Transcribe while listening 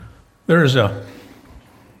There's a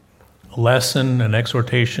lesson, an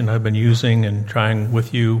exhortation I've been using and trying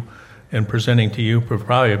with you and presenting to you for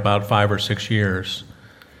probably about 5 or 6 years.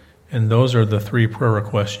 And those are the 3 prayer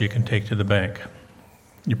requests you can take to the bank.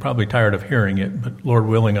 You're probably tired of hearing it, but Lord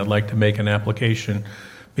willing, I'd like to make an application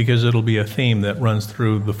because it'll be a theme that runs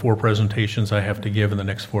through the 4 presentations I have to give in the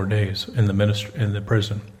next 4 days in the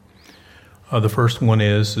prison. The first one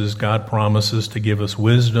is God promises to give us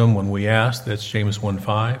wisdom when we ask. That's James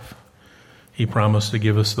 1:5. He promised to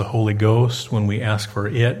give us the Holy Ghost when we ask for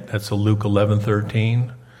it. That's a Luke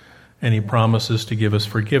 11:13. And he promises to give us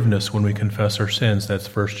forgiveness when we confess our sins. That's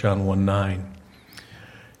 1 John 1:9.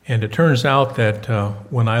 And it turns out that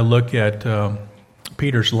when I look at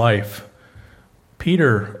Peter's life,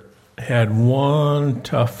 Peter had one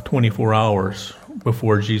tough 24 hours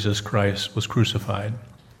before Jesus Christ was crucified.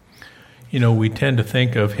 You know, we tend to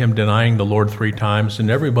think of him denying the Lord 3 times, and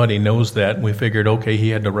everybody knows that. And we figured, okay,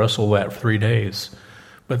 he had to wrestle that for 3 days.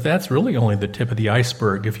 But that's really only the tip of the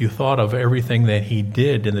iceberg if you thought of everything that he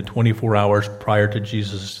did in the 24 hours prior to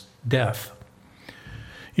Jesus' death.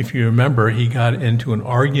 If you remember, he got into an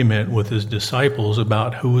argument with his disciples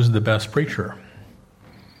about who was the best preacher.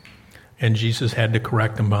 And Jesus had to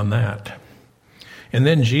correct him on that. And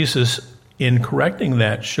then Jesus, in correcting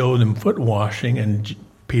that, showed him foot washing, and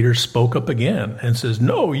Peter spoke up again and says,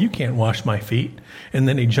 no, you can't wash my feet. And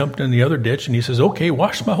then he jumped in the other ditch and he says, okay,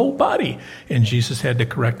 wash my whole body. And Jesus had to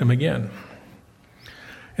correct him again.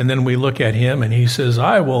 And then we look at him and he says,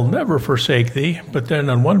 I will never forsake thee. But then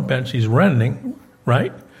on one bench he's running,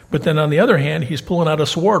 right? But then on the other hand, he's pulling out a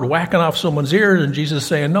sword, whacking off someone's ears, and Jesus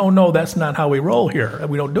saying, no, that's not how we roll here.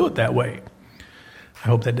 We don't do it that way. I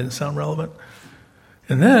hope that didn't sound relevant.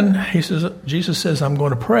 And then Jesus says, I'm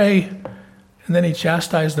going to pray. And then he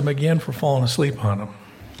chastised him again for falling asleep on him.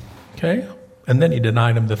 Okay? And then he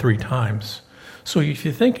denied him the 3 times. So if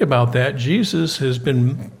you think about that, Jesus has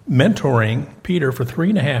been mentoring Peter for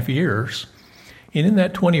 3.5 years. And in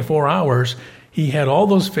that 24 hours, he had all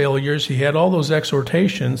those failures, he had all those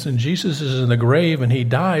exhortations, and Jesus is in the grave and he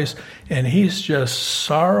dies, and he's just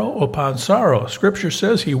sorrow upon sorrow. Scripture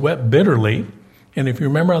says he wept bitterly. And if you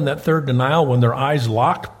remember on that 3rd denial when their eyes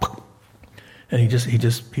locked, and he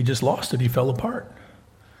just lost it. He fell apart.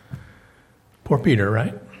 Poor Peter,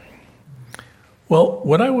 right? Well,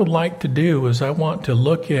 what I would like to do is I want to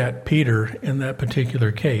look at Peter in that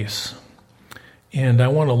particular case. And I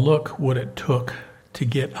want to look what it took to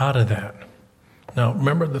get out of that. Now,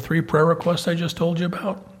 remember the 3 prayer requests I just told you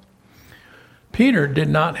about? Peter did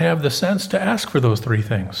not have the sense to ask for those 3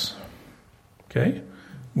 things. Okay?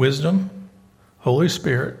 Wisdom, Holy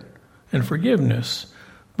Spirit, and forgiveness.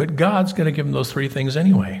 But God's going to give him those 3 things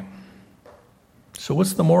anyway. So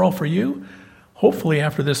what's the moral for you? Hopefully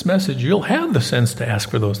after this message, you'll have the sense to ask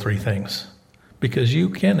for those 3 things. Because you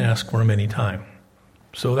can ask for them anytime.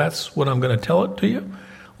 So that's what I'm going to tell it to you.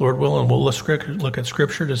 Lord willing, we'll look at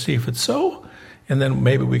Scripture to see if it's so. And then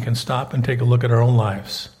maybe we can stop and take a look at our own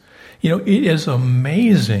lives. You know, it is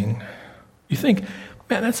amazing. You think,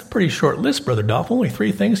 man, that's a pretty short list, Brother Dolph. Only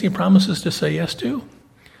 3 things he promises to say yes to?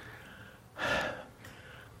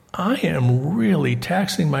 I am really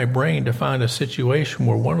taxing my brain to find a situation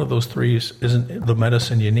where one of those 3 isn't the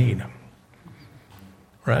medicine you need.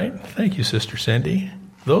 Right? Thank you, Sister Cindy.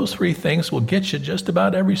 Those 3 things will get you just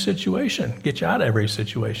about every situation, get you out of every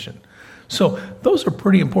situation. So those are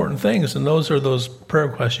pretty important things, and those are those prayer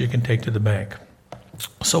requests you can take to the bank.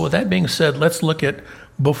 So with that being said, let's look at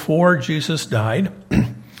before Jesus died.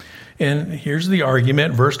 And here's the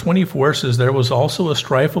argument. Verse 24 says, there was also a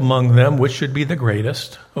strife among them, which should be the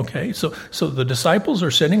greatest. Okay, so the disciples are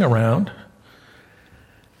sitting around,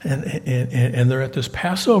 and they're at this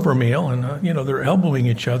Passover meal, and they're elbowing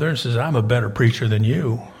each other and says, I'm a better preacher than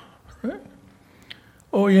you. Right?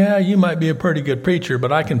 Oh, yeah, you might be a pretty good preacher,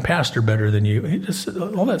 but I can pastor better than you.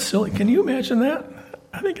 All that silly. Can you imagine that?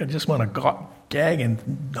 I think I just want to gag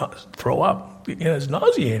and throw up. It's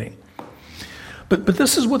nauseating. But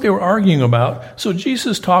this is what they were arguing about. So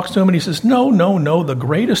Jesus talks to him and he says, no, the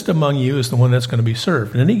greatest among you is the one that's going to be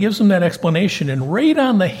served. And then he gives them that explanation. And right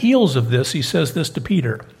on the heels of this, he says this to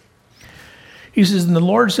Peter. He says, and the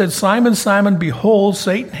Lord said, Simon, Simon, behold,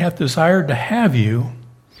 Satan hath desired to have you,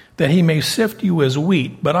 that he may sift you as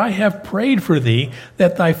wheat. But I have prayed for thee,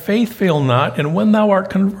 that thy faith fail not, and when thou art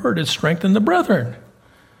converted, strengthen the brethren.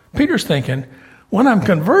 Peter's thinking, when I'm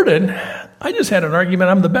converted, I just had an argument,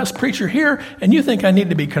 I'm the best preacher here, and you think I need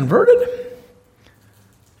to be converted?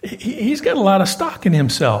 He's got a lot of stock in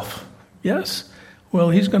himself. Yes? Well,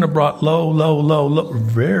 he's going to brought low,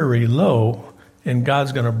 very low, and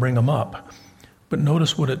God's going to bring him up. But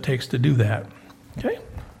notice what it takes to do that. Okay?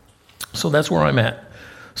 So that's where I'm at.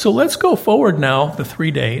 So let's go forward now, the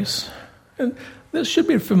 3 days. And this should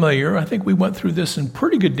be familiar. I think we went through this in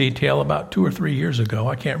pretty good detail about 2 or 3 years ago.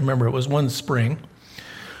 I can't remember. It was one spring.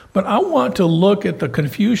 But I want to look at the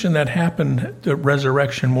confusion that happened the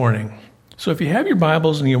resurrection morning. So if you have your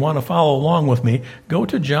Bibles and you want to follow along with me, go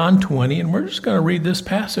to John 20, and we're just going to read this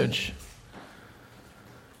passage.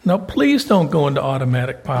 Now, please don't go into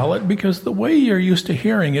automatic pilot, because the way you're used to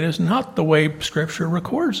hearing it is not the way Scripture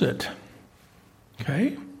records it.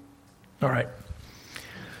 Okay? All right.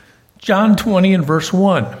 John 20 and verse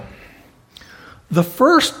 1. The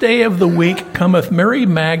first day of the week cometh Mary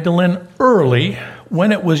Magdalene early,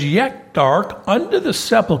 when it was yet dark, unto the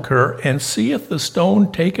sepulchre, and seeth the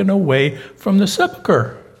stone taken away from the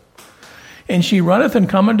sepulchre. And she runneth and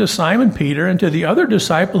cometh to Simon Peter and to the other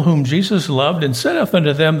disciple whom Jesus loved, and saith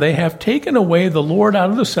unto them, They have taken away the Lord out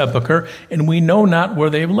of the sepulchre, and we know not where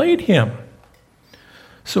they have laid him.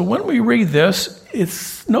 So when we read this,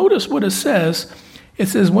 notice what it says. It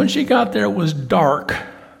says, when she got there, it was dark,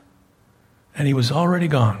 and he was already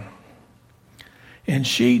gone. And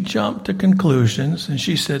she jumped to conclusions, and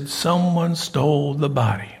she said, someone stole the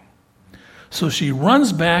body. So she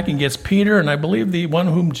runs back and gets Peter, and I believe the one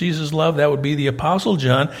whom Jesus loved, that would be the Apostle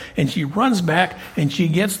John, and she runs back, and she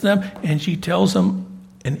gets them, and she tells them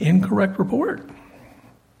an incorrect report.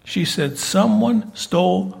 She said, someone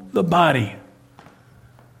stole the body.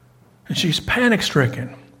 And she's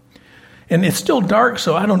panic-stricken. And it's still dark,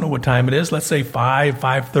 so I don't know what time it is. Let's say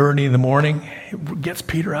 5:30 in the morning. It gets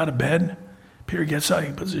Peter out of bed. Peter gets out,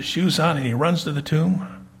 he puts his shoes on, and he runs to the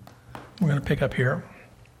tomb. We're going to pick up here.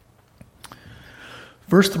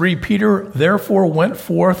 Verse 3, Peter therefore went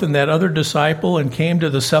forth and that other disciple and came to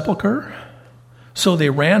the sepulchre. So they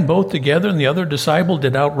ran both together, and the other disciple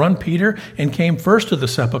did outrun Peter and came first to the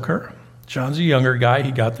sepulchre. John's a younger guy.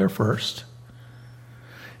 He got there first.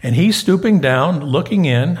 And he, stooping down, looking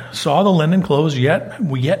in, saw the linen clothes yet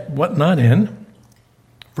what not in.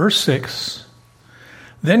 Verse 6,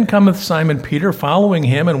 Then cometh Simon Peter, following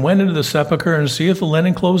him, and went into the sepulchre, and seeth the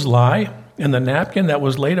linen clothes lie, and the napkin that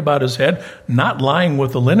was laid about his head, not lying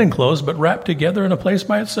with the linen clothes, but wrapped together in a place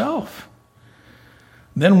by itself.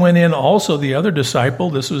 Then went in also the other disciple,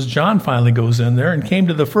 this was John, finally goes in there, and came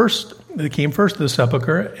first to the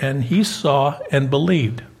sepulchre, and he saw and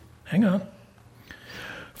believed. Hang on.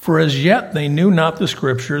 For as yet they knew not the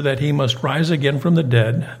scripture that he must rise again from the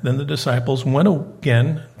dead. Then the disciples went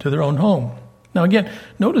again to their own home. Now again,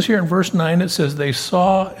 notice here in verse 9 it says they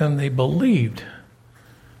saw and they believed.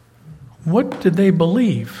 What did they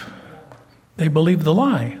believe? They believed the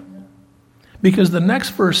lie. Because the next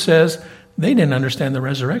verse says they didn't understand the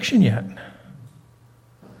resurrection yet.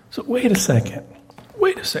 So wait a second.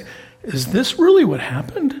 Is this really what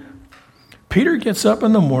happened? Peter gets up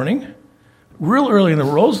in the morning, real early, and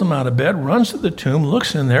rolls them out of bed, runs to the tomb,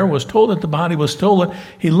 looks in there, was told that the body was stolen.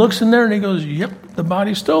 He looks in there and he goes, yep, the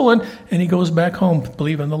body's stolen. And he goes back home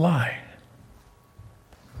believing the lie.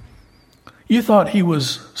 You thought he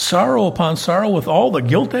was sorrow upon sorrow with all the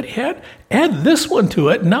guilt that he had? Add this one to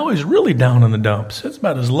it, and now he's really down in the dumps. It's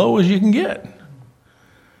about as low as you can get.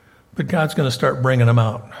 But God's going to start bringing him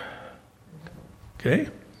out. Okay?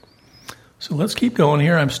 So let's keep going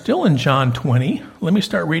here. I'm still in John 20. Let me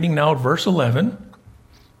start reading now at verse 11.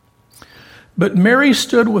 But Mary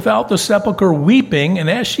stood without the sepulchre weeping, and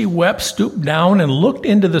as she wept, stooped down and looked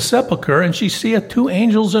into the sepulchre, and she seeth two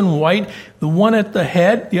angels in white, the one at the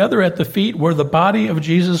head, the other at the feet, where the body of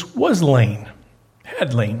Jesus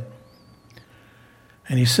had lain.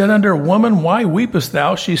 And he said unto her, Woman, why weepest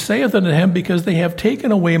thou? She saith unto him, Because they have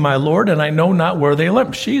taken away my Lord, and I know not where they left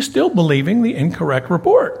him. She's still believing the incorrect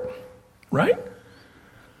report, right?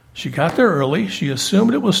 She got there early. She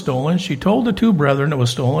assumed it was stolen. She told the two brethren it was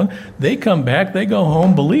stolen. They come back. They go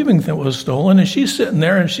home believing that it was stolen. And she's sitting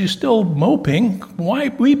there and she's still moping,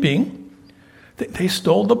 weeping. They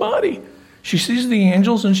stole the body. She sees the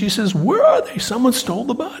angels and she says, Where are they? Someone stole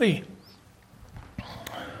the body.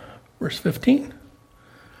 Verse 15.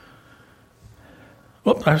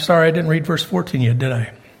 Oh, I'm sorry, I didn't read verse 14 yet, did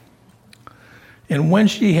I? And when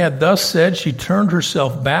she had thus said, she turned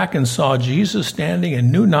herself back and saw Jesus standing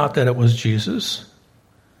and knew not that it was Jesus.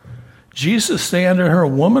 Jesus said unto her,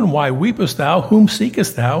 Woman, why weepest thou? Whom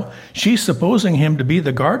seekest thou? She, supposing him to be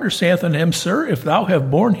the gardener, saith unto him, Sir, if thou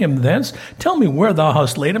have borne him thence, tell me where thou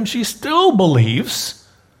hast laid him. She still believes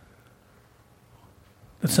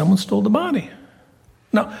that someone stole the body.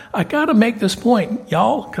 Now, I got to make this point,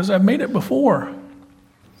 y'all, because I've made it before.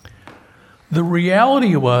 The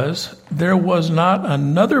reality was there was not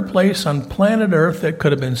another place on planet Earth that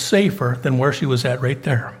could have been safer than where she was at right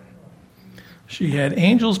there. She had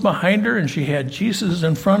angels behind her and she had Jesus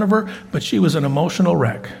in front of her, but she was an emotional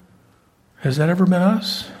wreck. Has that ever been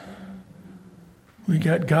us? We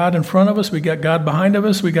got God in front of us. We got God behind of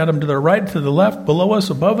us. We got him to the right, to the left, below us,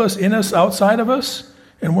 above us, in us, outside of us.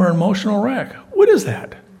 And we're an emotional wreck. What is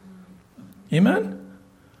that? Amen?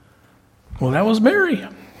 Well, that was Mary.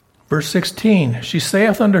 Verse 16, she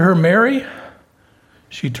saith unto her, Mary.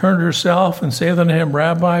 She turned herself and saith unto him,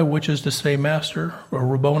 Rabbi, which is to say, Master, or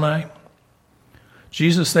Rabboni.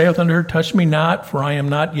 Jesus saith unto her, Touch me not, for I am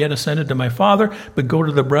not yet ascended to my Father, but go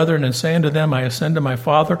to the brethren and say unto them, I ascend to my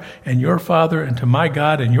Father and your Father, and to my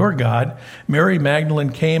God and your God. Mary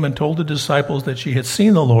Magdalene came and told the disciples that she had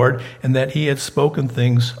seen the Lord, and that he had spoken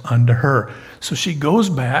things unto her. So she goes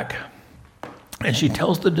back, and she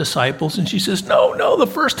tells the disciples, and she says, No, the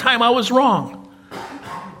first time I was wrong.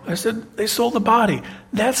 I said, they sold the body.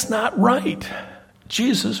 That's not right.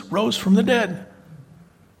 Jesus rose from the dead.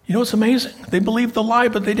 You know what's amazing? They believed the lie,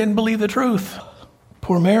 but they didn't believe the truth.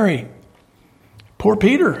 Poor Mary. Poor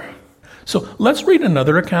Peter. So let's read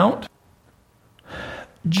another account.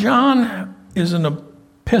 John is an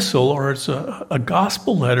epistle, or it's a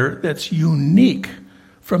gospel letter that's unique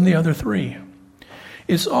from the other three.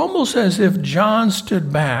 It's almost as if John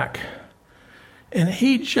stood back and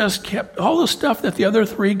he just kept all the stuff that the other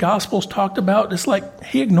three gospels talked about. It's like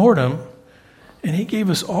he ignored them. And he gave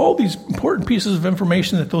us all these important pieces of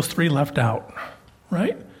information that those three left out,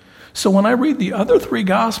 right? So when I read the other three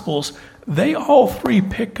Gospels, they all three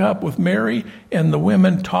pick up with Mary and the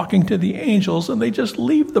women talking to the angels, and they just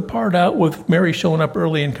leave the part out with Mary showing up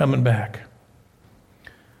early and coming back.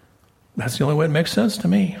 That's the only way it makes sense to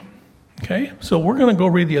me, okay? So we're going to go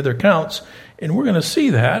read the other accounts, and we're going to see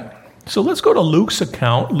that. So let's go to Luke's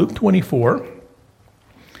account, Luke 24.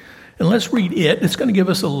 And let's read it. It's going to give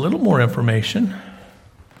us a little more information.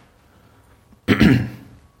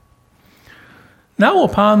 Now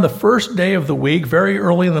upon the first day of the week, very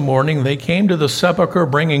early in the morning, they came to the sepulchre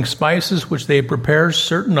bringing spices, which they had prepared,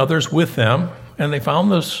 certain others with them. And they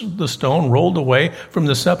found the stone rolled away from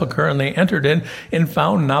the sepulchre, and they entered in and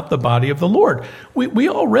found not the body of the Lord. We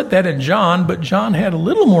all read that in John, but John had a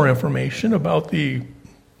little more information about the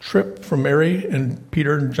trip from Mary and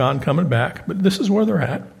Peter and John coming back. But this is where they're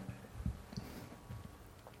at.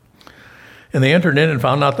 And they entered in and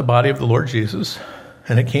found not the body of the Lord Jesus.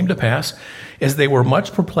 And it came to pass, as they were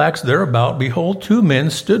much perplexed thereabout, behold, two men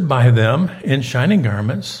stood by them in shining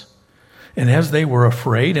garments. And as they were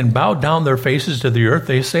afraid and bowed down their faces to the earth,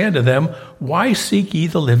 they say unto them, Why seek ye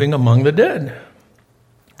the living among the dead?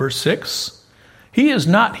 Verse 6, He is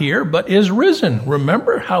not here, but is risen.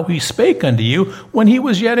 Remember how he spake unto you when he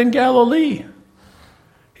was yet in Galilee.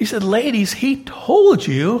 He said, Ladies, he told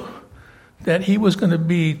you that he was going to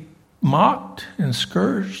be mocked and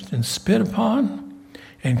scourged and spit upon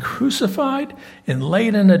and crucified and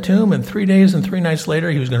laid in a tomb, and 3 days and 3 nights later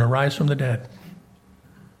he was going to rise from the dead.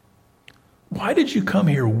 Why did you come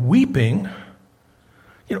here weeping?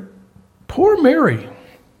 Poor Mary.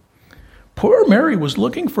 Poor Mary was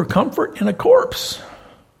looking for comfort in a corpse.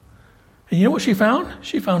 And you know what she found?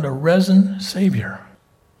 She found a risen Savior.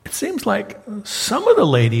 It seems like some of the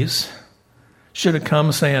ladies should have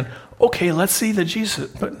come saying, okay, let's see the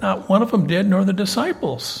Jesus. But not one of them did, nor the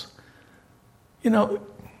disciples.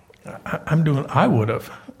 I would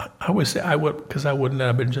have. I always say I would, because I wouldn't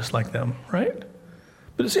have been just like them, right?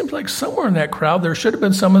 But it seems like somewhere in that crowd, there should have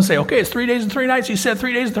been someone say, okay, it's 3 days and 3 nights. He said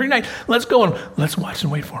 3 days and 3 nights. Let's go and let's watch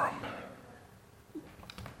and wait for him.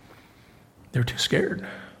 They were too scared.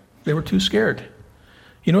 They were too scared.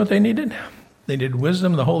 You know what they needed? They needed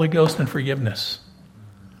wisdom, the Holy Ghost, and forgiveness.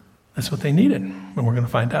 That's what they needed, and we're going to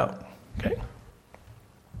find out. Okay?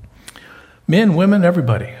 Men, women,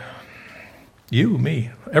 everybody. You,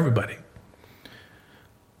 me, everybody.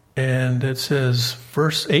 And it says,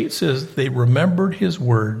 verse 8 says, they remembered his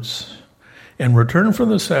words and returned from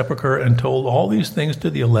the sepulchre and told all these things to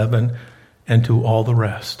the 11 and to all the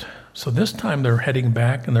rest. So this time they're heading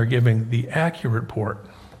back and they're giving the accurate report.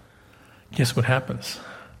 Guess what happens?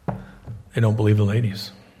 They don't believe the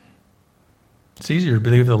ladies. It's easier to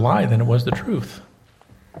believe the lie than it was the truth.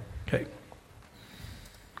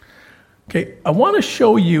 Okay, I want to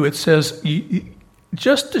show you, it says,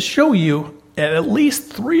 just to show you, at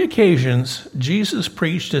least 3 occasions, Jesus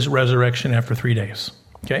preached his resurrection after 3 days.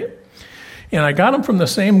 Okay? And I got them from the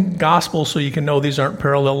same gospel so you can know these aren't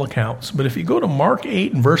parallel accounts. But if you go to Mark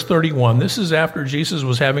 8 and verse 31, this is after Jesus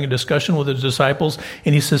was having a discussion with his disciples,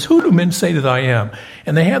 and he says, who do men say that I am?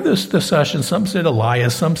 And they have this discussion. Some said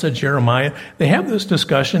Elias, some said Jeremiah. They have this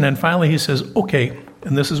discussion, and finally he says, okay,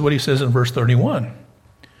 and this is what he says in verse 31.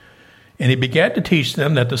 And he began to teach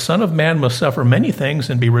them that the Son of Man must suffer many things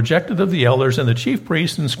and be rejected of the elders and the chief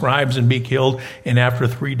priests and scribes and be killed, and after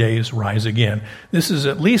 3 days rise again. This is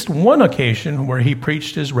at least one occasion where he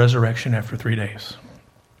preached his resurrection after 3 days.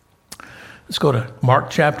 Let's go to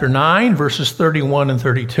Mark chapter 9, verses 31 and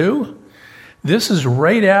 32. This is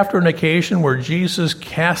right after an occasion where Jesus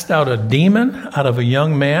cast out a demon out of a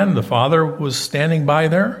young man. The father was standing by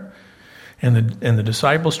there. And the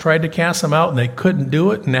disciples tried to cast him out, and they couldn't do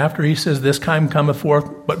it. And after he says, "This time cometh forth,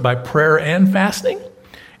 but by prayer and fasting."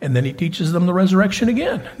 And then he teaches them the resurrection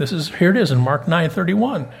again. Here it is in Mark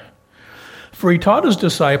 9:31. "For he taught his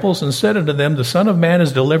disciples and said unto them, The Son of Man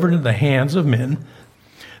is delivered into the hands of men.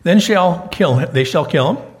 Then they shall kill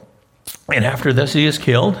him. And after this he is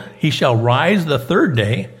killed, he shall rise the third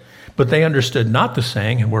day. But they understood not the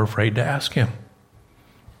saying, and were afraid to ask him."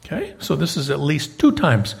 Okay, so this is at least 2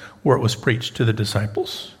 times where it was preached to the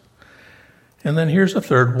disciples. And then here's a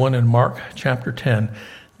third one in Mark chapter 10.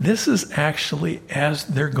 This is actually as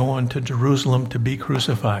they're going to Jerusalem to be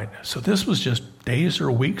crucified. So this was just days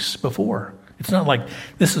or weeks before. It's not like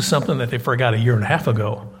this is something that they forgot a year and a half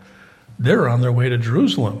ago. They're on their way to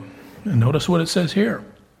Jerusalem. And notice what it says here.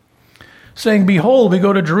 Saying, "Behold, we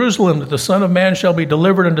go to Jerusalem, that the Son of Man shall be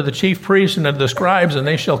delivered unto the chief priests and unto the scribes, and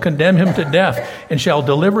they shall condemn him to death, and shall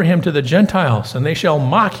deliver him to the Gentiles, and they shall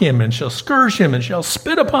mock him, and shall scourge him, and shall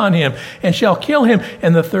spit upon him, and shall kill him,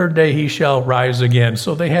 and the third day he shall rise again."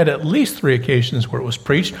 So they had at least 3 occasions where it was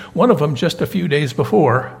preached, one of them just a few days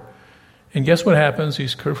before. And guess what happens?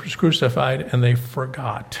 He's crucified, and they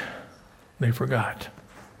forgot. They forgot.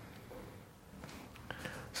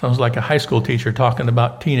 Sounds like a high school teacher talking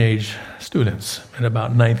about teenage students in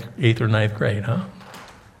about 8th or 9th grade, huh?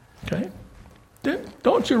 Okay.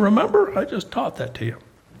 Don't you remember? I just taught that to you.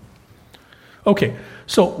 Okay,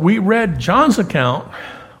 so we read John's account.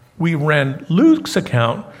 We read Luke's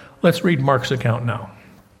account. Let's read Mark's account now.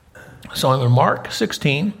 So I'm in Mark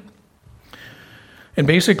 16. And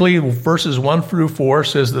basically, verses 1 through 4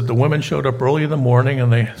 says that the women showed up early in the morning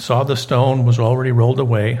and they saw the stone was already rolled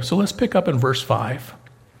away. So let's pick up in verse 5.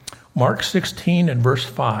 Mark 16 and verse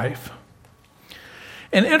 5.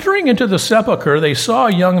 "And entering into the sepulchre, they saw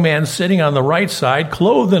a young man sitting on the right side,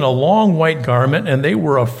 clothed in a long white garment, and they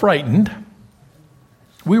were affrighted."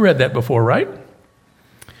 We read that before, right?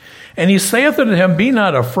 "And he saith unto him, Be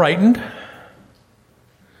not affrighted.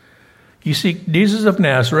 Ye seek Jesus of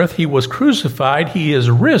Nazareth. He was crucified. He is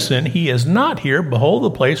risen. He is not here. Behold the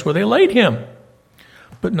place where they laid him."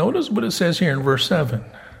 But notice what it says here in verse 7.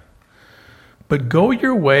 "But go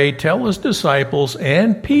your way, tell his disciples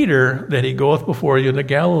and Peter that he goeth before you into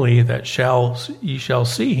Galilee, that ye shall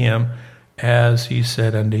see him, as he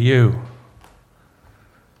said unto you."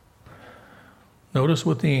 Notice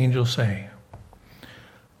what the angels say.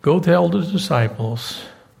 Go tell the disciples,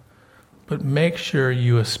 but make sure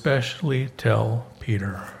you especially tell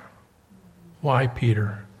Peter. Why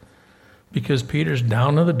Peter? Because Peter's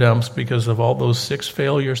down in the dumps because of all those 6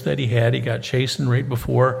 failures that he had. He got chastened right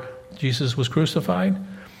before Jesus was crucified,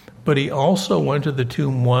 but he also went to the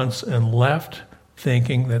tomb once and left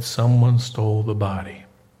thinking that someone stole the body.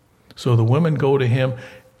 So the women go to him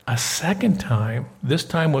a second time, this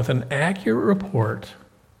time with an accurate report,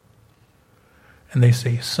 and they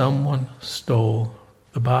say, "Someone stole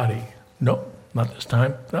the body." No, not this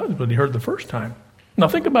time. That was what he heard the first time. Now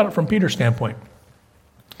think about it from Peter's standpoint.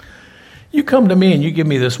 You come to me and you give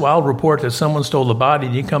me this wild report that someone stole the body,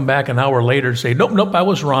 and you come back an hour later and say, nope, I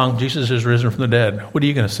was wrong. Jesus is risen from the dead. What are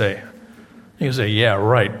you going to say? You say, "Yeah,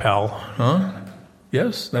 right, pal." Huh?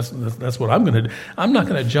 Yes, that's what I'm going to do. I'm not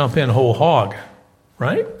going to jump in whole hog,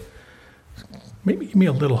 right? Maybe give me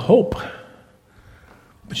a little hope.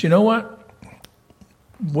 But you know what?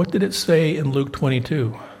 What did it say in Luke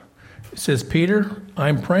 22? It says, "Peter,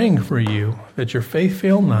 I'm praying for you that your faith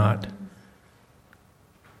fail not,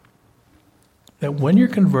 that when you're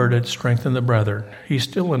converted, strengthen the brethren." He's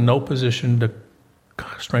still in no position to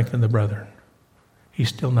strengthen the brethren. He's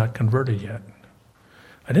still not converted yet.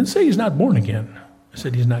 I didn't say he's not born again. I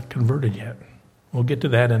said he's not converted yet. We'll get to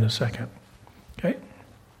that in a second. Okay?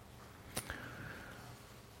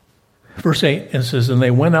 Verse 8, it says, "And they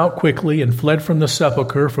went out quickly and fled from the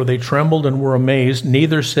sepulchre, for they trembled and were amazed,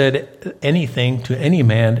 neither said anything to any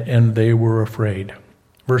man, and they were afraid."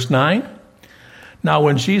 Verse 9, "Now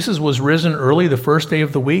when Jesus was risen early the first day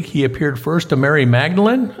of the week, he appeared first to Mary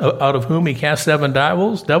Magdalene, out of whom he cast 7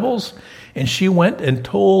 devils. And she went and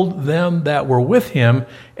told them that were with him,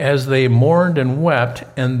 as they mourned and wept.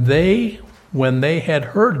 And they, when they had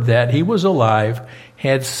heard that he was alive,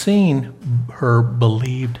 had seen her,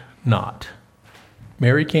 believed not."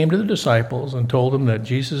 Mary came to the disciples and told them that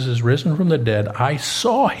Jesus is risen from the dead. "I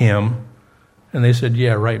saw him And they said,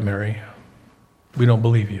 yeah, right, Mary. We don't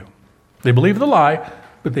believe you. They believed the lie,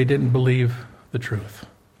 but they didn't believe the truth.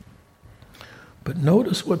 But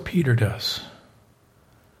notice what Peter does.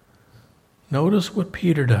 Notice what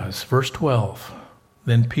Peter does. Verse 12.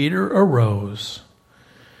 Then Peter arose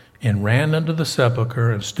and ran unto the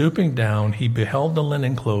sepulchre, and stooping down, he beheld the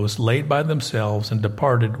linen clothes laid by themselves, and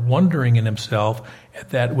departed, wondering in himself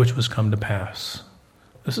at that which was come to pass.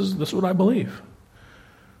 This is what I believe.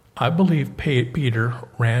 I believe Peter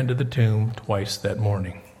ran to the tomb twice that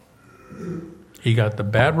morning. He got the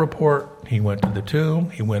bad report. He went to the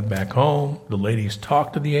tomb. He went back home. The ladies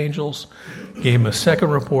talked to the angels, gave him a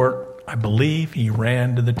second report. I believe he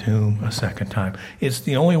ran to the tomb a second time. It's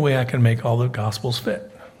the only way I can make all the Gospels fit.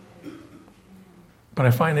 But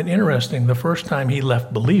I find it interesting, the first time he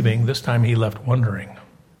left believing, this time he left wondering.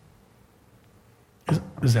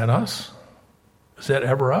 Is that us? Is that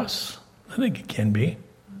ever us? I think it can be.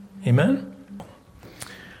 Amen?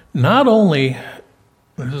 Not only,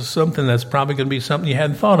 this is something that's probably going to be something you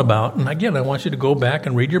hadn't thought about, and again, I want you to go back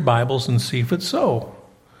and read your Bibles and see if it's so.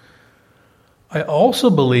 I also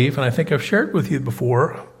believe, and I think I've shared with you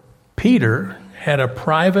before, Peter had a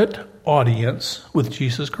private audience with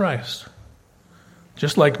Jesus Christ.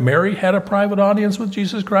 Just like Mary had a private audience with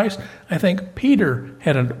Jesus Christ, I think Peter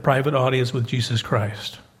had a private audience with Jesus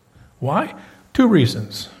Christ. Why? 2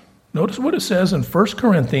 reasons. Notice what it says in 1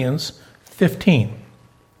 Corinthians 15.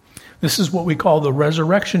 This is what we call the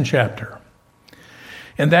resurrection chapter.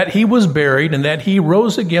 And that he was buried, and that he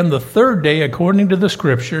rose again the 3rd day according to the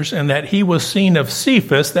Scriptures, and that he was seen of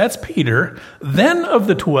Cephas, that's Peter, then of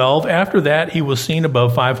the 12. After that, he was seen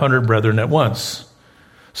above 500 brethren at once.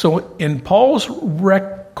 So in Paul's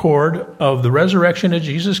record of the resurrection of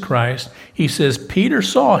Jesus Christ, he says Peter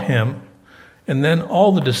saw him, and then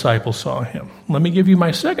all the disciples saw him. Let me give you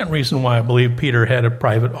my second reason why I believe Peter had a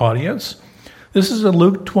private audience. This is in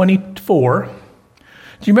Luke 24.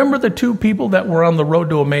 Do you remember the 2 people that were on the road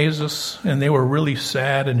to Emmaus, and they were really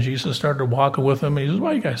sad, and Jesus started walking with them, and he says,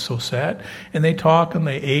 why are you guys so sad? And they talked, and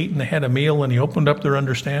they ate, and they had a meal, and he opened up their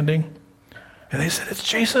understanding. And they said, it's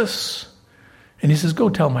Jesus. And he says, go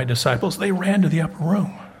tell my disciples. They ran to the upper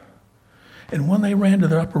room. And when they ran to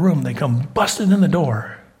the upper room, they come busting in the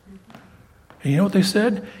door. And you know what they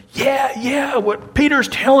said? Yeah, what Peter's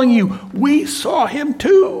telling you, we saw him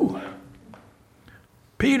too.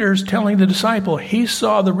 Peter's telling the disciple, he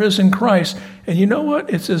saw the risen Christ. And you know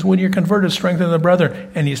what? It says, when you're converted, strengthen the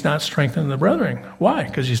brethren. And he's not strengthening the brethren. Why?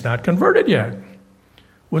 Because he's not converted yet.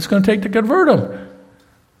 What's it going to take to convert him?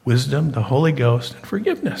 Wisdom, the Holy Ghost, and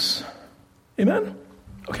forgiveness. Amen?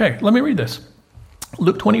 Okay, let me read this.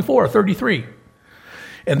 Luke 24:33.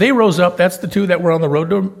 And they rose up, that's the 2 that were on the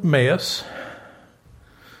road to Emmaus.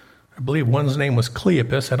 I believe one's name was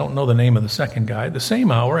Cleopas. I don't know the name of the second guy. The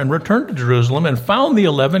same hour, and returned to Jerusalem, and found the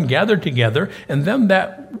 11 gathered together, and them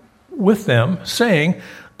that with them, saying,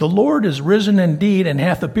 the Lord is risen indeed, and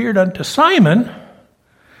hath appeared unto Simon.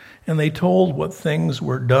 And they told what things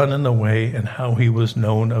were done in the way, and how he was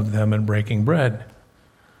known of them in breaking bread.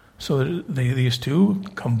 So these 2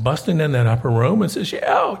 come busting in that upper room and says,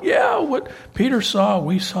 yeah, what Peter saw,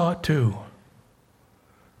 we saw it too.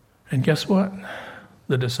 And guess what?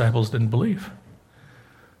 The disciples didn't believe.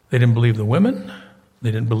 They didn't believe the women.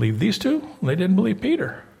 They didn't believe these 2. And they didn't believe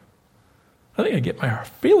Peter. I think I'd get my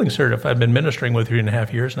feelings hurt if I'd been ministering with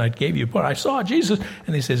 3.5 years and I gave you a point. I saw Jesus.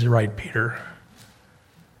 And he says, right, Peter.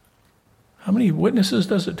 How many witnesses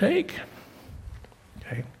does it take?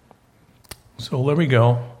 Okay. So there we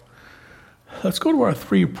go. Let's go to our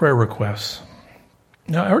 3 prayer requests.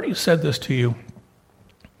 Now, I already said this to you.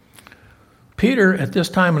 Peter, at this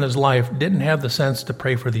time in his life, didn't have the sense to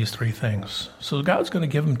pray for these 3 things. So God's going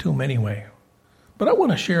to give him to him anyway. But I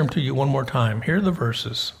want to share them to you one more time. Here are the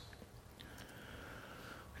verses.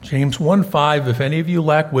 James 1:5, if any of you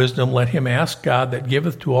lack wisdom, let him ask God that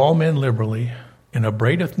giveth to all men liberally, and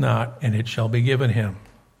upbraideth not, and it shall be given him.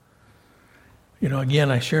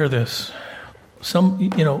 Again, I share this.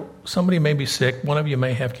 Somebody may be sick. One of you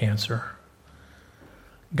may have cancer.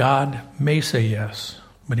 God may say yes,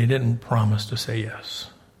 but he didn't promise to say yes.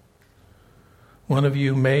 One of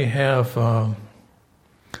you may have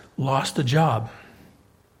lost a job.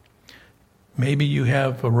 Maybe you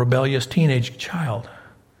have a rebellious teenage child.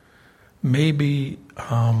 Maybe,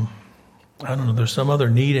 I don't know, there's some other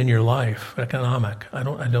need in your life, economic. I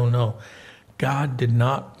don't know. God did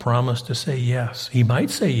not promise to say yes. He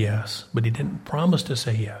might say yes, but he didn't promise to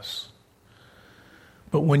say yes.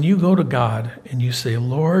 But when you go to God and you say,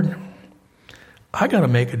 Lord, I got to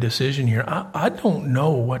make a decision here. I don't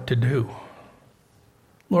know what to do.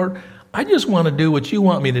 Lord, I just want to do what you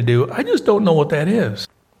want me to do. I just don't know what that is.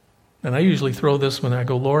 And I usually throw this when I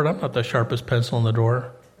go, Lord, I'm not the sharpest pencil in the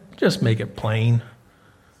drawer. Just make it plain.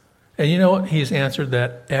 And you know what? He's answered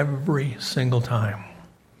that every single time.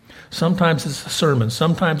 Sometimes it's a sermon.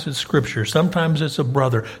 Sometimes it's scripture. Sometimes it's a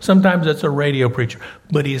brother. Sometimes it's a radio preacher.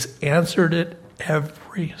 But he's answered it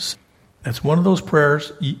every. That's one of those prayer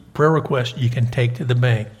requests you can take to the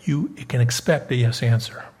bank. You can expect a yes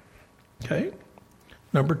answer. Okay?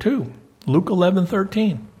 Number 2, Luke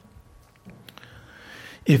 11:13.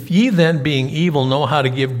 If ye then, being evil, know how to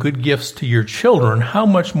give good gifts to your children, how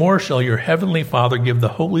much more shall your heavenly Father give the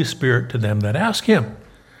Holy Spirit to them that ask him?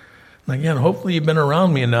 And again, hopefully you've been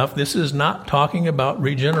around me enough. This is not talking about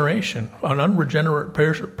regeneration. An unregenerate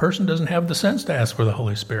person doesn't have the sense to ask for the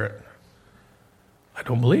Holy Spirit. I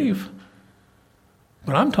don't believe.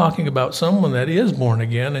 But I'm talking about someone that is born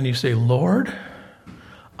again, and you say, Lord,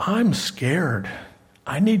 I'm scared.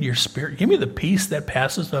 I need your Spirit. Give me the peace that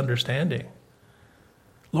passes understanding.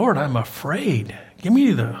 Lord, I'm afraid. Give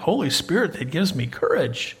me the Holy Spirit that gives me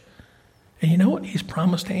courage. And you know what? He's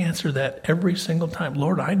promised to answer that every single time.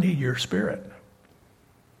 Lord, I need your Spirit.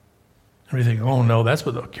 And we think, oh no, that's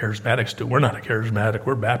what the charismatics do. We're not a charismatic,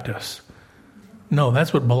 we're Baptists. No,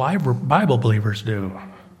 that's what Bible believers do.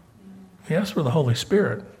 He asks for the Holy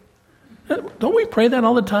Spirit. Don't we pray that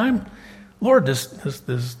all the time? Lord,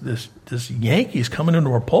 this Yankee's coming into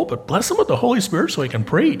our pulpit. Bless him with the Holy Spirit so he can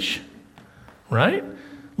preach. Right?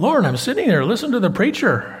 Lord, I'm sitting there, listen to the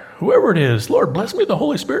preacher, whoever it is. Lord, bless me with the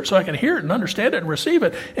Holy Spirit so I can hear it and understand it and receive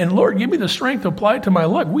it. And Lord, give me the strength to apply it to my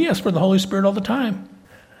life. We ask for the Holy Spirit all the time.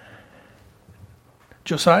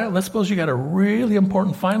 Josiah, let's suppose you got a really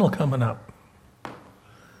important final coming up.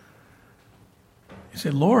 You say,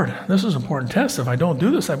 Lord, this is an important test. If I don't do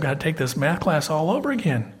this, I've got to take this math class all over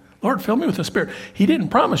again. Lord, fill me with the Spirit. He didn't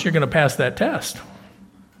promise you're going to pass that test.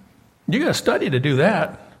 You got to study to do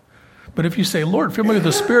that. But if you say, Lord, fill me with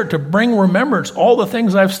the Spirit to bring remembrance all the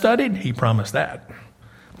things I've studied, he promised that.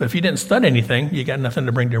 But if you didn't study anything, you got nothing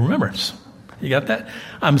to bring to remembrance. You got that?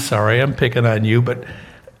 I'm sorry, I'm picking on you, but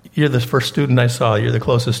you're the first student I saw. You're the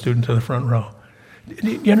closest student to the front row.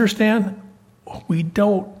 Do you understand? I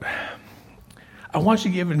want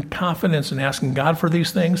you to give in confidence in asking God for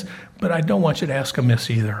these things, but I don't want you to ask amiss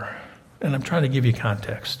either. And I'm trying to give you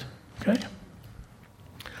context. Okay?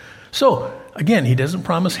 So, again, he doesn't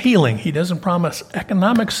promise healing. He doesn't promise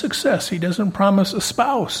economic success. He doesn't promise a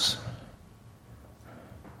spouse.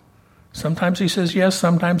 Sometimes he says yes,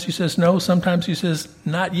 sometimes he says no, sometimes he says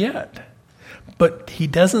not yet. But he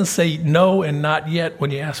doesn't say no and not yet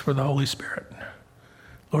when you ask for the Holy Spirit.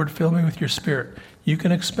 Lord, fill me with your Spirit. You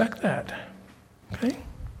can expect that. Okay?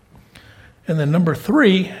 And then number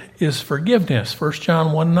 3 is forgiveness. 1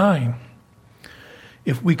 John 1:9.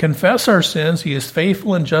 If we confess our sins, he is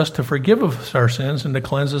faithful and just to forgive us our sins and to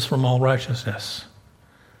cleanse us from all righteousness.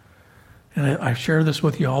 And I share this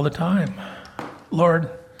with you all the time. Lord,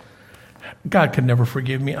 God could never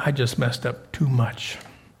forgive me. I just messed up too much.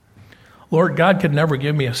 Lord, God could never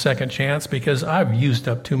give me a second chance because I've used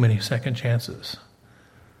up too many second chances.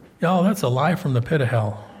 Y'all, that's a lie from the pit of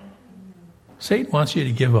hell. Satan wants you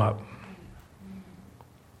to give up.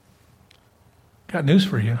 Got news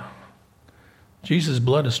for you. Jesus'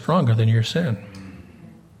 blood is stronger than your sin.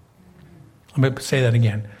 Let me say that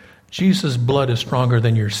again. Jesus' blood is stronger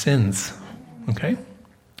than your sins. Okay?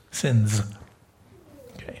 Sins.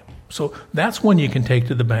 Okay. So that's one you can take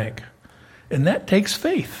to the bank. And that takes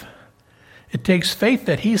faith. It takes faith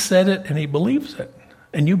that he said it and he believes it.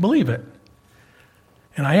 And you believe it.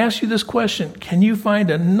 And I ask you this question. Can you find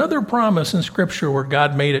another promise in Scripture where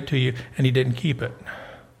God made it to you and he didn't keep it?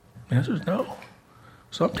 The answer is no.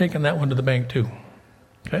 So I'm taking that one to the bank too.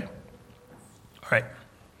 Okay? All right.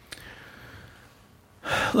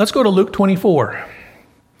 Let's go to Luke 24.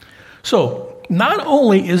 So not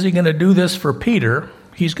only is he going to do this for Peter,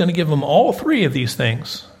 he's going to give him all 3 of these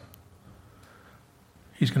things.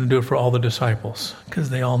 He's going to do it for all the disciples because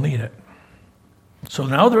they all need it. So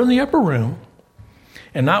now they're in the upper room,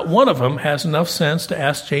 and not one of them has enough sense to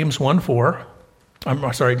ask James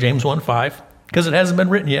 1:5, because it hasn't been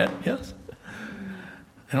written yet. Yes?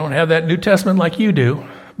 I don't have that New Testament like you do,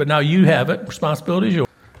 but now you have it. Responsibility is yours.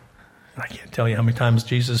 I can't tell you how many times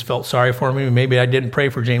Jesus felt sorry for me. Maybe I didn't pray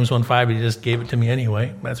for James 1:5, he just gave it to me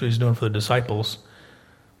anyway. That's what he's doing for the disciples.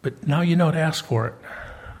 But now you know to ask for it.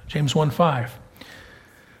 James 1:5.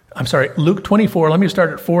 I'm sorry, Luke 24. Let me start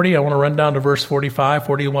at 40. I want to run down to verse 45.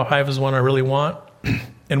 45 is the one I really want.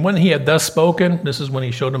 And when he had thus spoken, this is when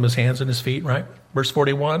he showed him his hands and his feet, right? Verse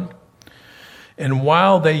 41. And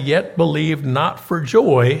while they yet believed not for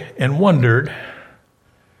joy and wondered,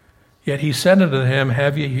 yet he said unto him,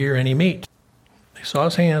 have ye here any meat? They saw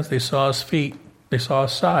his hands, they saw his feet, they saw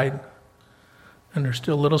his side, And they're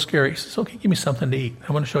still a little scary. He says, okay, give me something to eat.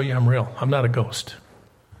 I want to show you I'm real. I'm not a ghost.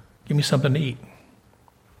 Give me something to eat.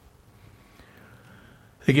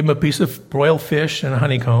 They gave him a piece of broiled fish and a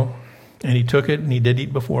honeycomb, and he took it, and he did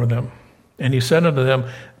eat before them. And he said unto them,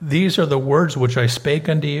 these are the words which I spake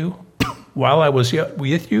unto you while I was yet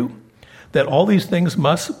with you, that all these things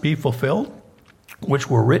must be fulfilled, which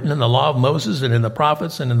were written in the law of Moses and in the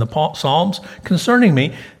prophets and in the Psalms concerning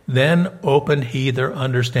me. Then opened he their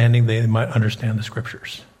understanding, they might understand the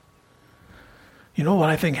scriptures. You know what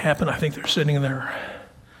I think happened? I think they're sitting there,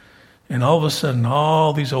 and all of a sudden,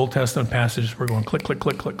 all these Old Testament passages were going click, click,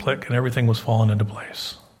 click, click, click, and everything was falling into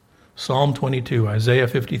place. Psalm 22, Isaiah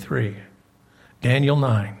 53, Daniel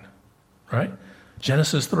 9, right?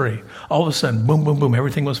 Genesis 3. All of a sudden, boom, boom, boom,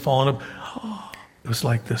 everything was falling up. It was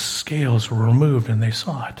like the scales were removed and they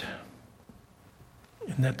saw it.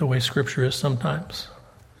 Isn't that the way Scripture is sometimes?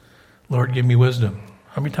 Lord, give me wisdom.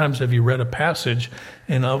 How many times have you read a passage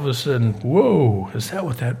and all of a sudden, whoa, is that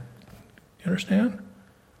what that, you understand?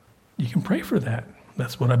 You can pray for that.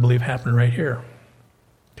 That's what I believe happened right here.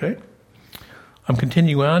 Okay? I'm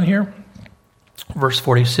continuing on here. Verse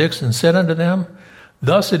 46, and said unto them,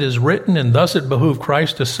 thus it is written, and thus it behooved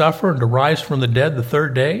Christ to suffer and to rise from the dead the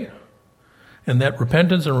third day, and that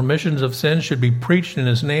repentance and remissions of sins should be preached in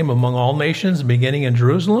his name among all nations, beginning in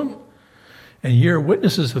Jerusalem. And ye are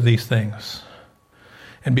witnesses of these things.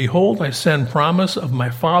 And behold, I send promise of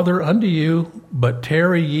my Father unto you, but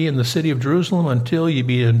tarry ye in the city of Jerusalem until ye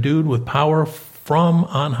be endued with power from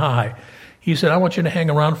on high. He said, I want you to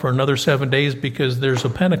hang around for another 7 days because there's a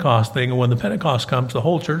Pentecost thing. And when the Pentecost comes, the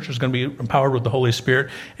whole church is going to be empowered with the Holy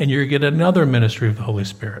Spirit, and you're going to get another ministry of the Holy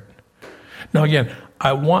Spirit. Now, again,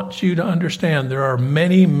 I want you to understand there are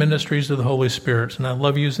many ministries of the Holy Spirit, and I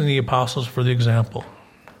love using the apostles for the example.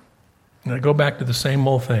 And I go back to the same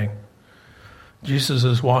old thing. Jesus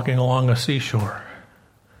is walking along a seashore,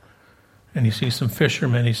 and he sees some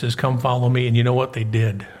fishermen. He says, come follow me. And you know what? They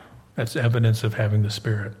did. That's evidence of having the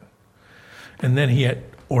Spirit. And then he had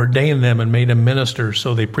ordained them and made them ministers,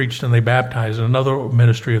 so they preached and they baptized, another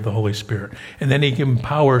ministry of the Holy Spirit. And then he gave them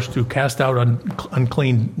powers to cast out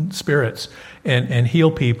unclean spirits and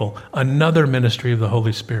heal people, another ministry of the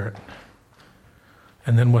Holy Spirit.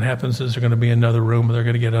 And then what happens is they're going to be in another room, and they're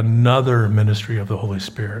going to get another ministry of the Holy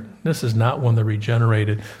Spirit. This is not when they're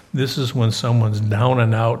regenerated. This is when someone's down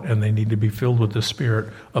and out, and they need to be filled with the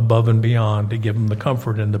Spirit above and beyond to give them the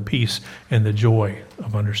comfort and the peace and the joy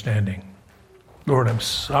of understanding. Lord, I'm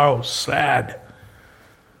so sad.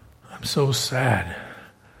 I'm so sad.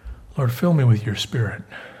 Lord, fill me with your Spirit.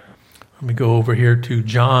 Let me go over here to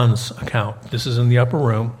John's account. This is in the upper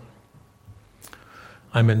room.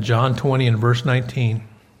 I'm in John 20 and verse 19.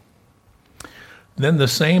 Then the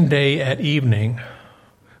same day at evening,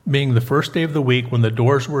 being the first day of the week, when the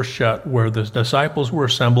doors were shut, where the disciples were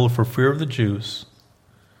assembled for fear of the Jews,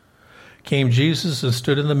 came Jesus and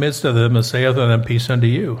stood in the midst of them and saith unto them, peace unto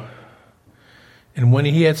you. And when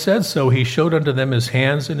he had said so, he showed unto them his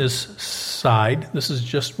hands and his side. This is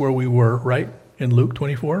just where we were, right, in Luke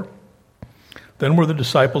 24. Then were the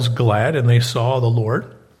disciples glad, and they saw the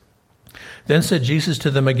Lord. Then said Jesus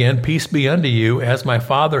to them again, peace be unto you, as my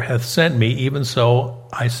Father hath sent me, even so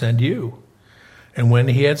I send you. And when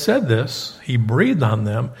he had said this, he breathed on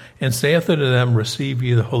them, and saith unto them, receive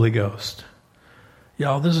ye the Holy Ghost.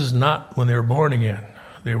 Y'all, this is not when they were born again.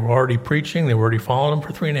 They were already preaching. They were already following him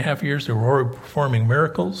for 3.5 years. They were already performing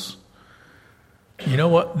miracles. You know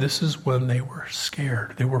what? This is when they were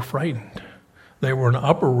scared. They were frightened. They were in an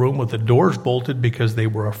upper room with the doors bolted because they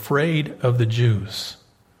were afraid of the Jews.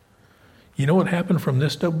 You know what happened from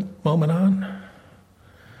this moment on?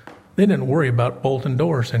 They didn't worry about bolting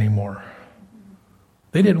doors anymore.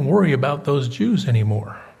 They didn't worry about those Jews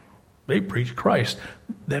anymore. They preached Christ.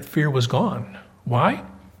 That fear was gone. Why?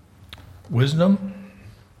 Wisdom,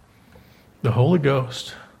 the Holy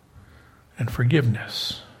Ghost, and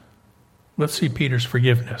forgiveness. Let's see Peter's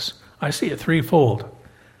forgiveness. I see it threefold.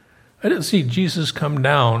 I didn't see Jesus come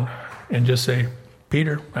down and just say,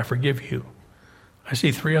 Peter, I forgive you. I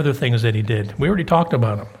see three other things that he did. We already talked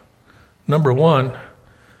about them. Number one,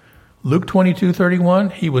 Luke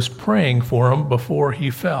 22:31, he was praying for him before he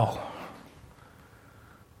fell.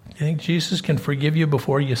 You think Jesus can forgive you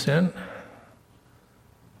before you sin?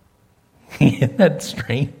 Isn't that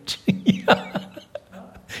strange? Yeah.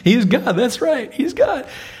 He's God. That's right. He's God.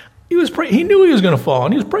 He was praying. He knew he was going to fall,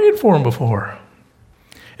 and he was praying for him before.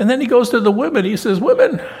 And then he goes to the women. He says,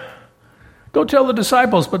 women, go tell the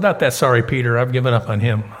disciples, but not that sorry Peter. I've given up on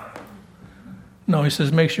him. No, he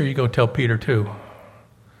says, make sure you go tell Peter too.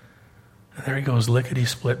 And there he goes,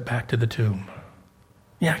 lickety-split back to the tomb.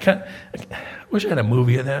 Yeah, I wish I had a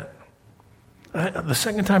movie of that. The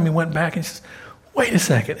second time he went back and he says, wait a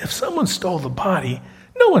second, if someone stole the body,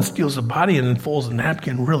 no one steals the body and then folds the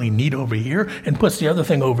napkin really neat over here and puts the other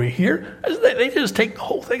thing over here. They just take the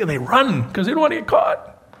whole thing and they run because they don't want to get caught.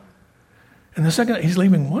 And the second, he's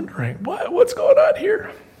leaving wondering, what's going on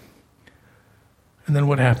here? And then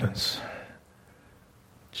what happens?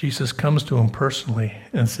 Jesus comes to him personally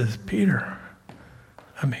and says, Peter,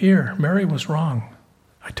 I'm here. Mary was wrong.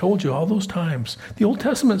 I told you all those times. The Old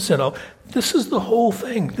Testament said, this is the whole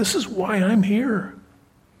thing. This is why I'm here.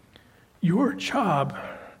 Your job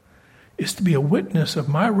is to be a witness of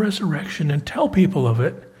my resurrection and tell people of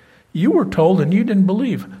it. You were told and you didn't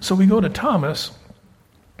believe. So we go to Thomas,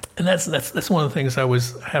 and that's one of the things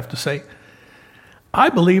I have to say. I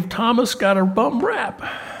believe Thomas got a bum rap,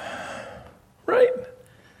 right?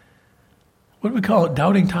 What do we call it?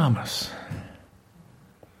 Doubting Thomas.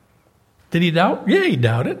 Did he doubt? Yeah, he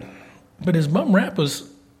doubted. But his bum rap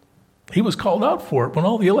he was called out for it when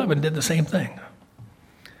all the 11 did the same thing.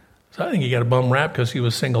 So I think he got a bum rap because he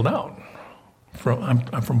was singled out.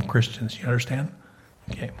 I'm from Christians, you understand?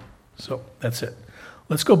 Okay, so that's it.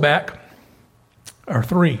 Let's go back. Our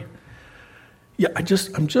 3. Yeah, I'm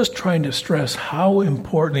just trying to stress how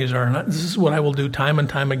important these are. And this is what I will do time and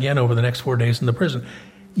time again over the next 4 days in the prison.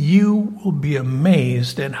 You will be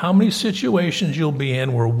amazed at how many situations you'll be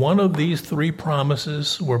in where one of these 3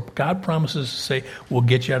 promises, where God promises to say, will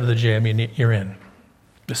get you out of the jam you're in,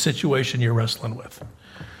 the situation you're wrestling with.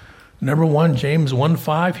 Number 1, James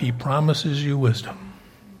 1:5, he promises you wisdom.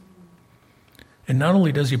 And not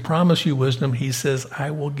only does he promise you wisdom, he says,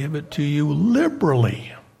 I will give it to you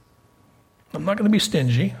liberally. I'm not going to be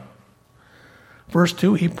stingy. Verse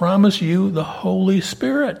 2, he promised you the Holy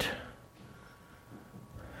Spirit.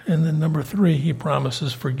 And then number 3, he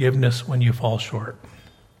promises forgiveness when you fall short.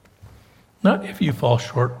 Not if you fall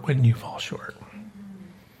short, when you fall short.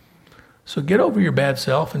 So get over your bad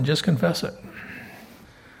self and just confess it.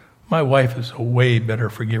 My wife is a way better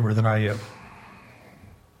forgiver than I am.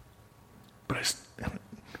 But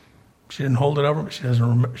she didn't hold it over me. She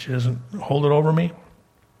doesn't hold it over me.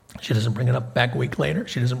 She doesn't bring it up back a week later.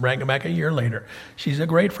 She doesn't bring it back a year later. She's a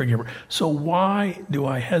great forgiver. So why do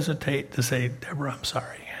I hesitate to say, Deborah, I'm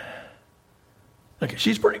sorry? Okay,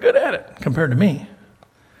 she's pretty good at it compared to me.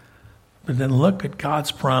 But then look at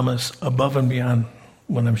God's promise above and beyond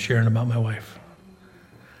when I'm sharing about my wife.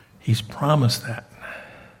 He's promised that.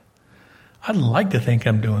 I'd like to think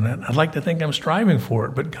I'm doing that. I'd like to think I'm striving for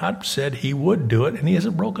it. But God said he would do it, and he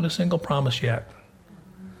hasn't broken a single promise yet.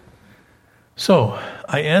 So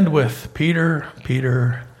I end with Peter,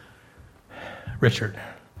 Richard.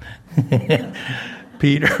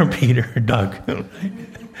 Peter, Doug.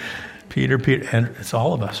 Peter, and it's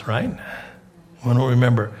all of us, right? I want to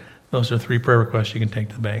remember, those are 3 prayer requests you can take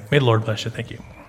to the bank. May the Lord bless you. Thank you.